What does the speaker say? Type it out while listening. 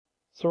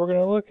So we're going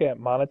to look at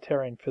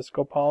monetary and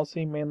fiscal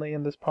policy mainly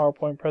in this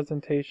PowerPoint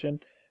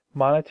presentation.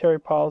 Monetary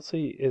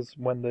policy is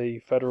when the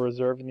Federal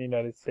Reserve in the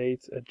United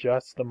States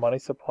adjusts the money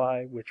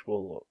supply, which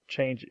will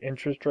change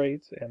interest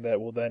rates, and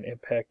that will then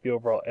impact the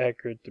overall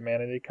aggregate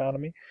demand in the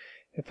economy.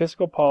 And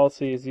fiscal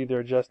policy is either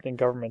adjusting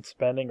government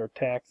spending or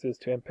taxes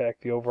to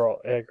impact the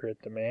overall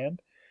aggregate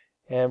demand.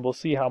 And we'll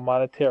see how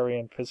monetary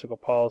and fiscal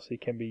policy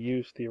can be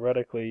used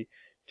theoretically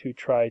to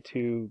try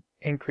to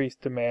increase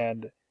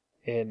demand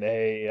in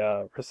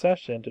a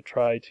recession to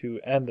try to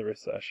end the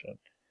recession.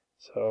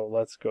 So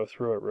let's go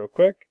through it real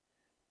quick.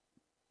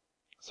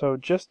 So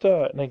just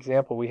an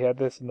example, we had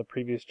this in the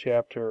previous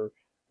chapter.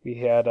 We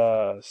had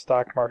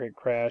stock market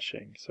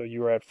crashing. So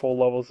you were at full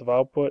levels of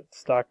output,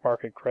 stock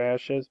market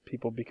crashes,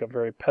 people become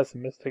very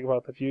pessimistic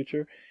about the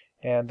future,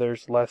 and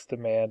there's less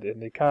demand in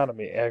the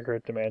economy.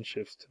 Aggregate demand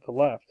shifts to the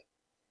left.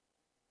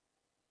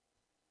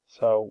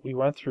 So we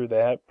went through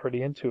that,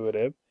 pretty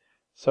intuitive.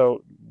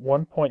 So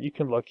one point you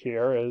can look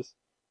here is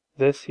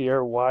this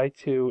here,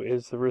 Y2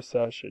 is the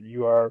recession.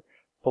 You are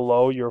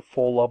below your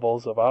full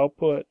levels of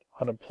output,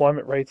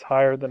 unemployment rate's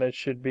higher than it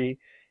should be,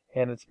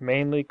 and it's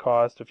mainly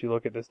caused, if you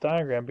look at this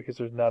diagram, because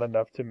there's not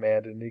enough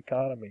demand in the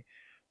economy.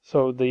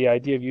 So the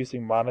idea of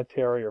using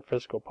monetary or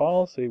fiscal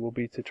policy will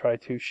be to try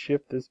to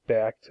shift this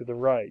back to the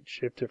right,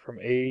 shift it from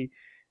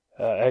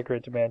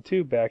aggregate demand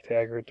 2 back to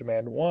aggregate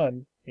demand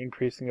 1,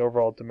 increasing the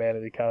overall demand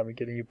of the economy,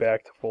 getting you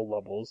back to full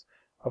levels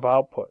of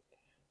output.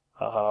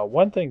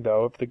 One thing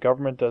though, if the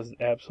government does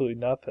absolutely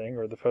nothing,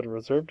 or the Federal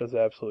Reserve does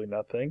absolutely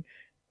nothing,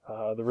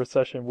 the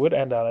recession would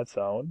end on its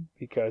own,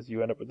 because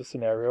you end up with a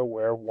scenario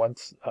where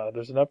once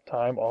there's enough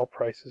time, all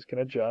prices can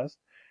adjust.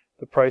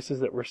 The prices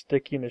that were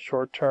sticky in the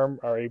short term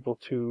are able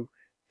to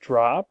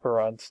drop or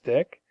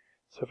unstick.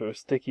 So if it was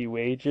sticky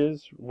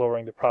wages,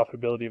 lowering the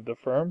profitability of the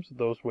firms,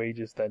 those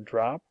wages then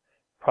drop.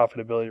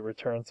 Profitability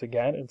returns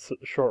again, and so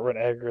the short run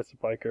aggregate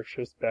supply curve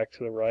shifts back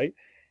to the right,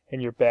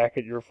 and you're back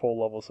at your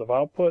full levels of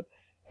output.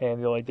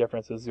 And the only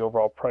difference is the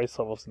overall price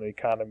levels in the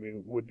economy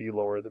would be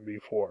lower than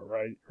before,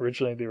 right?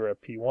 Originally they were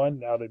at P1,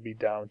 now they'd be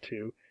down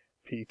to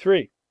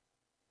P3.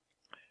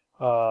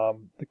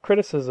 The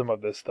criticism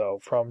of this, though,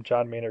 from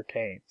John Maynard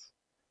Keynes.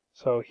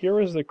 So here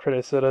is the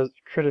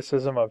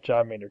criticism of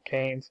John Maynard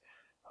Keynes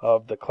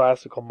of the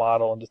classical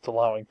model and just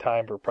allowing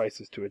time for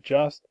prices to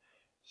adjust.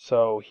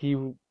 So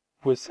he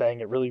was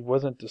saying it really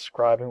wasn't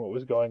describing what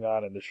was going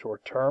on in the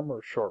short term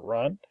or short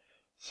run.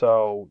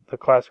 So the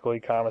classical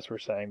economists were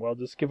saying, well,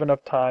 just give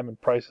enough time and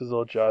prices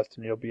will adjust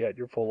and you'll be at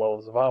your full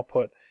levels of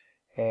output.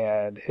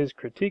 And his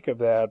critique of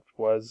that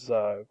was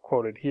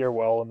quoted here,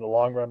 well, in the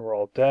long run, we're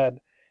all dead.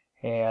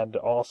 And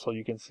also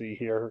you can see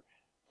here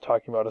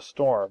talking about a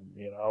storm,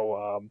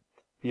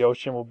 the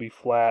ocean will be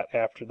flat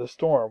after the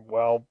storm.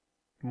 Well,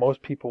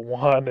 most people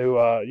want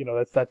to,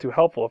 that's not too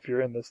helpful. If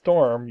you're in the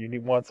storm,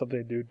 you want something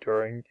to do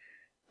during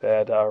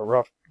that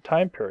rough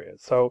time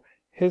period. So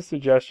his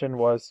suggestion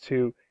was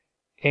to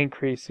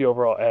increase the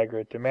overall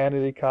aggregate demand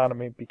of the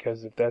economy,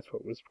 because if that's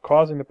what was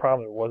causing the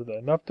problem, there wasn't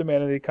enough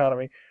demand in the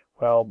economy,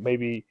 well,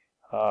 maybe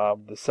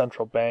the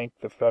central bank,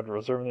 the Federal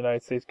Reserve in the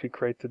United States, could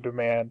create the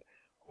demand,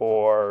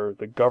 or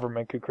the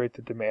government could create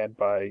the demand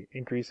by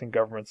increasing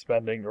government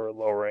spending or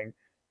lowering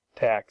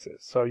taxes.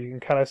 So you can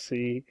kind of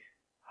see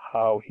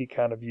how he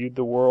kind of viewed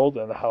the world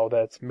and how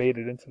that's made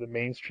it into the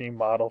mainstream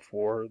model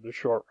for the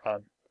short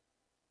run.